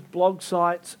news, blog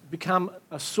sites become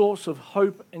a source of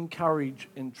hope and courage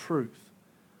and truth.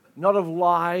 Not of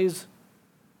lies,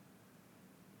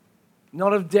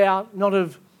 not of doubt, not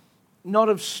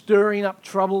of stirring up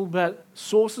trouble, but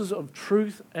sources of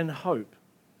truth and hope.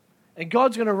 And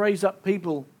God's going to raise up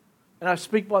people, and I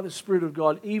speak by the Spirit of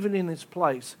God, even in this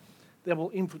place, that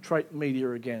will infiltrate media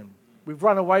again. We've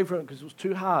run away from it because it was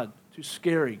too hard, too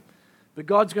scary. But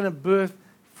God's going to birth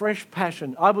fresh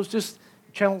passion. I was just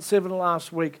Channel 7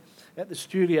 last week, at the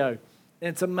studio, and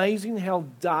it's amazing how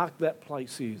dark that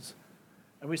place is.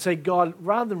 And we say, God,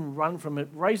 rather than run from it,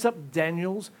 raise up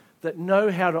Daniels that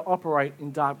know how to operate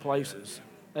in dark places.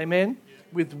 Amen?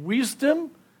 With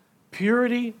wisdom,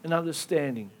 purity, and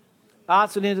understanding.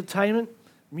 Arts and entertainment,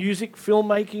 music,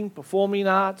 filmmaking, performing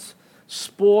arts,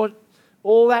 sport,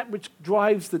 all that which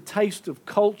drives the taste of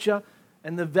culture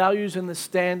and the values and the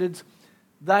standards,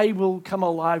 they will come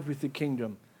alive with the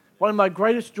kingdom. One of my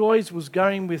greatest joys was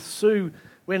going with Sue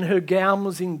when her gown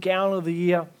was in Gown of the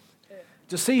Year.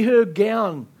 To see her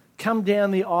gown come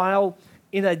down the aisle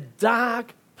in a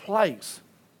dark place.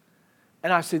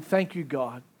 And I said, thank you,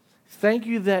 God. Thank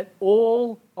you that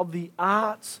all of the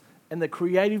arts and the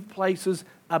creative places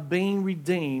are being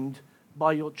redeemed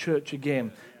by your church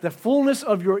again. The fullness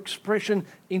of your expression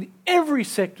in every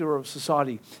sector of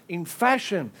society, in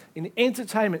fashion, in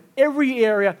entertainment, every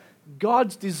area,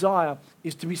 God's desire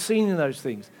is to be seen in those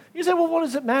things. You say, well, what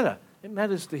does it matter? It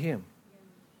matters to Him.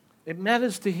 It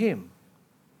matters to Him.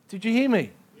 Did you hear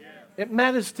me? Yeah. It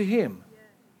matters to Him.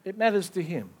 It matters to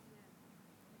Him.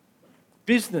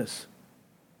 Business,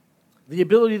 the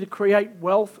ability to create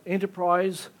wealth,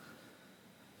 enterprise,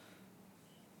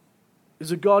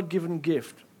 is a God-given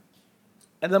gift.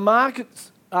 And the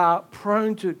markets are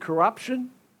prone to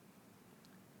corruption.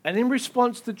 And in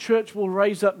response, the church will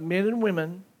raise up men and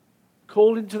women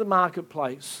called into the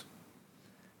marketplace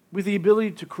with the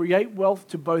ability to create wealth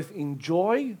to both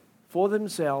enjoy for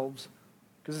themselves,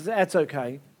 because that's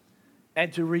okay,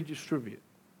 and to redistribute.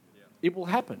 Yeah. It will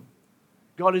happen.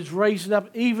 God is raising up,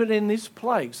 even in this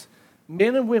place,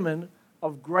 men and women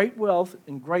of great wealth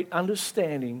and great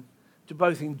understanding to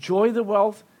both enjoy the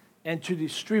wealth and to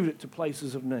distribute it to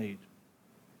places of need.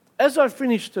 As I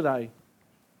finish today,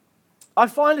 I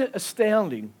find it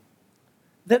astounding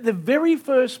that the very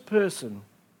first person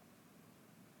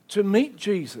to meet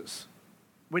Jesus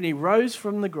when He rose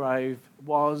from the grave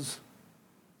was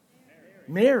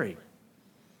Mary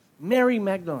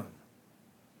Magdalene.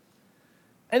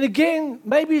 And again,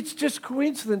 maybe it's just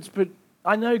coincidence, but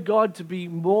I know God to be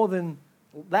more than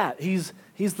that. He's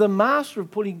the master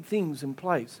of putting things in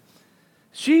place.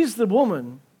 She's the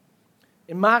woman.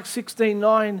 In Mark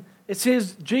 16:9, it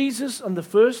says, Jesus on the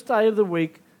first day of the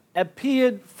week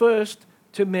appeared first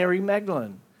to Mary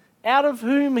Magdalene, out of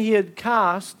whom He had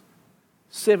cast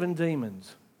 7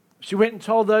 demons. She went and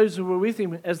told those who were with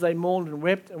Him as they mourned and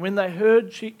wept. And when they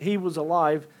heard He was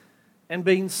alive and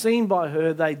being seen by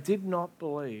her, they did not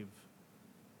believe.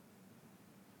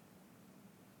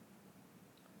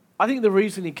 I think the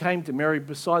reason He came to Mary,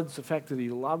 besides the fact that He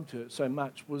loved her so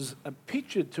much, was a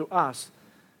picture to us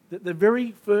that the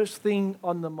very first thing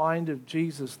on the mind of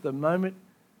Jesus, the moment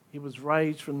He was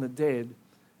raised from the dead,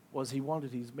 was He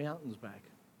wanted His mountains back.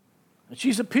 And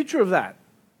she's a picture of that.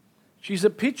 She's a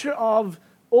picture of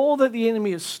all that the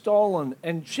enemy has stolen.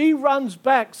 And she runs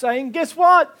back saying, guess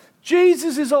what?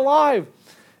 Jesus is alive.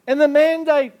 And the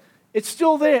mandate, it's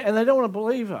still there. And they don't want to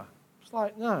believe her. It's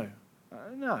like, no,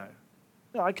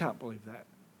 I can't believe that.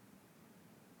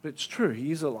 But it's true,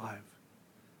 He is alive.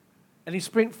 And He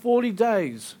spent 40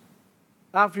 days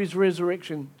after His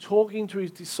resurrection talking to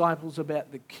His disciples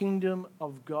about the kingdom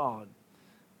of God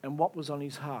and what was on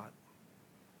His heart.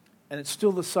 And it's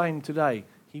still the same today.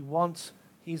 He wants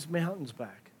His mountains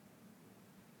back.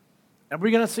 And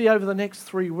we're going to see over the next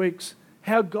 3 weeks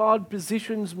how God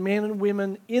positions men and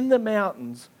women in the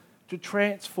mountains to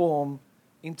transform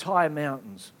entire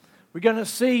mountains. We're going to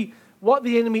see what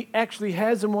the enemy actually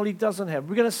has and what he doesn't have.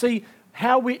 We're going to see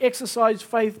how we exercise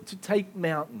faith to take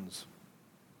mountains.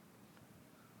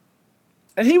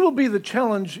 And here will be the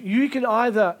challenge. You can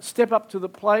either step up to the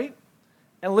plate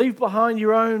and leave behind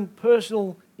your own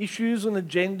personal issues and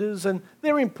agendas, and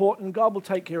they're important. God will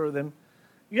take care of them.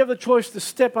 You have the choice to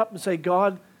step up and say,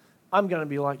 God, I'm going to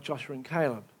be like Joshua and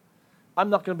Caleb. I'm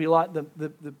not going to be like the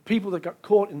people that got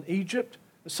caught in Egypt,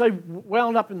 so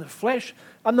wound up in the flesh.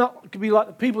 I'm not going to be like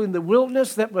the people in the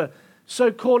wilderness that were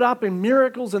so caught up in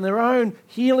miracles and their own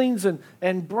healings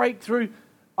and breakthrough.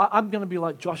 I'm going to be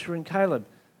like Joshua and Caleb.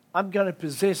 I'm going to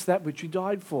possess that which you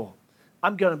died for.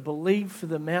 I'm going to believe for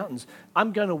the mountains.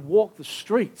 I'm going to walk the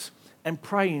streets and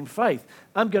pray in faith.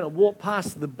 I'm going to walk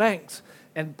past the banks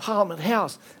and Parliament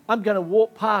House. I'm going to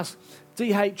walk past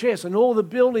DHS and all the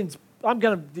buildings. I'm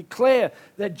going to declare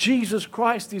that Jesus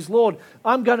Christ is Lord.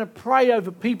 I'm going to pray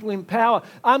over people in power.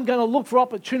 I'm going to look for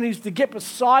opportunities to get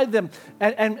beside them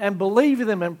and believe in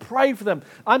them and pray for them.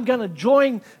 I'm going to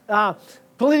join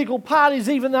political parties,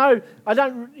 even though I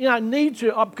don't need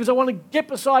to, because I want to get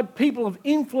beside people of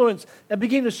influence and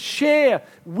begin to share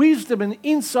wisdom and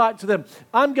insight to them.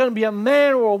 I'm going to be a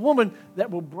man or a woman that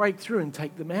will break through and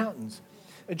take the mountains.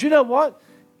 And do you know what?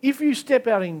 If you step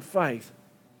out in faith,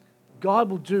 God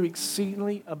will do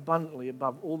exceedingly abundantly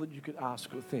above all that you could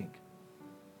ask or think.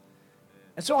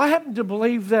 And so I happen to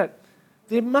believe that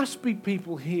there must be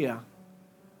people here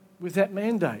with that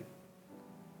mandate,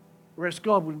 whereas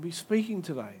God wouldn't be speaking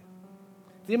today.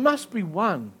 There must be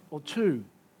one or two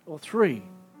or three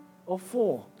or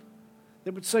four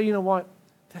that would say, you know what,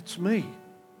 that's me.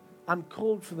 I'm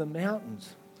called for the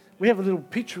mountains. We have a little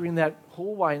picture in that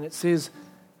hallway and it says,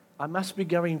 I must be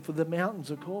going for the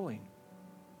mountains are calling.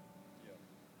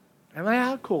 And they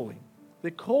are calling.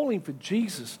 They're calling for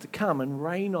Jesus to come and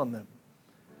reign on them.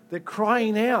 They're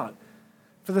crying out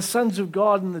for the sons of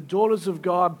God and the daughters of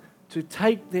God to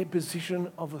take their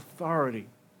position of authority.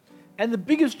 And the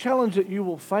biggest challenge that you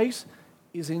will face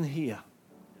is in here.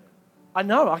 I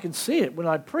know, I can see it when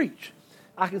I preach.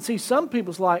 I can see some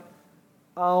people's like,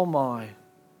 oh my,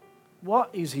 what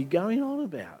is he going on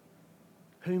about?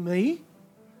 Who, me?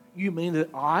 You mean that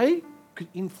I could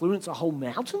influence a whole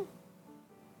mountain?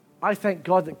 I thank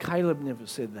God that Caleb never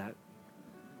said that.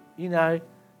 You know,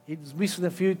 he was missing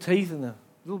a few teeth and a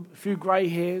few grey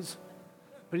hairs.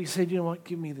 But he said, you know what,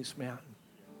 give me this mountain.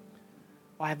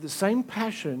 I have the same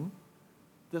passion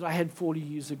that I had 40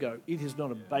 years ago. It has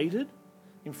not abated.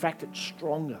 In fact, it's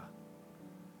stronger.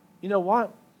 You know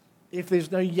what? If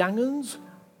there's no young'uns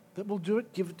that will do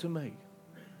it, give it to me.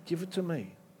 Give it to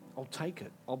me. I'll take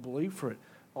it. I'll believe for it.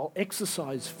 I'll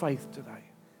exercise faith today.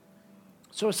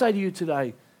 So I say to you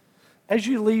today, as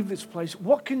you leave this place,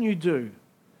 what can you do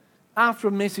after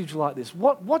a message like this?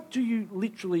 What do you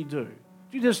literally do?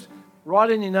 Do you just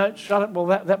write in your notes, shut it? Well,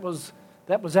 that was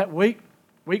that week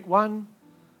 1,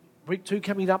 week 2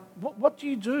 coming up. What do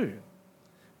you do?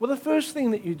 Well, the first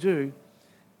thing that you do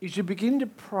is you begin to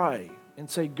pray and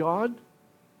say, God,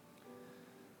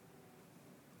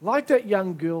 like that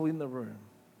young girl in the room,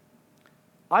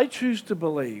 I choose to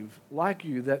believe, like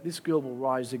you, that this girl will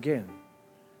rise again,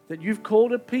 that you've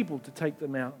called a people to take the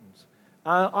mountains.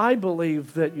 I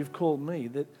believe that you've called me,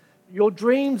 that your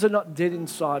dreams are not dead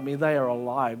inside me, they are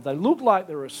alive. They look like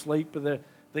they're asleep, but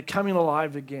they're coming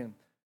alive again.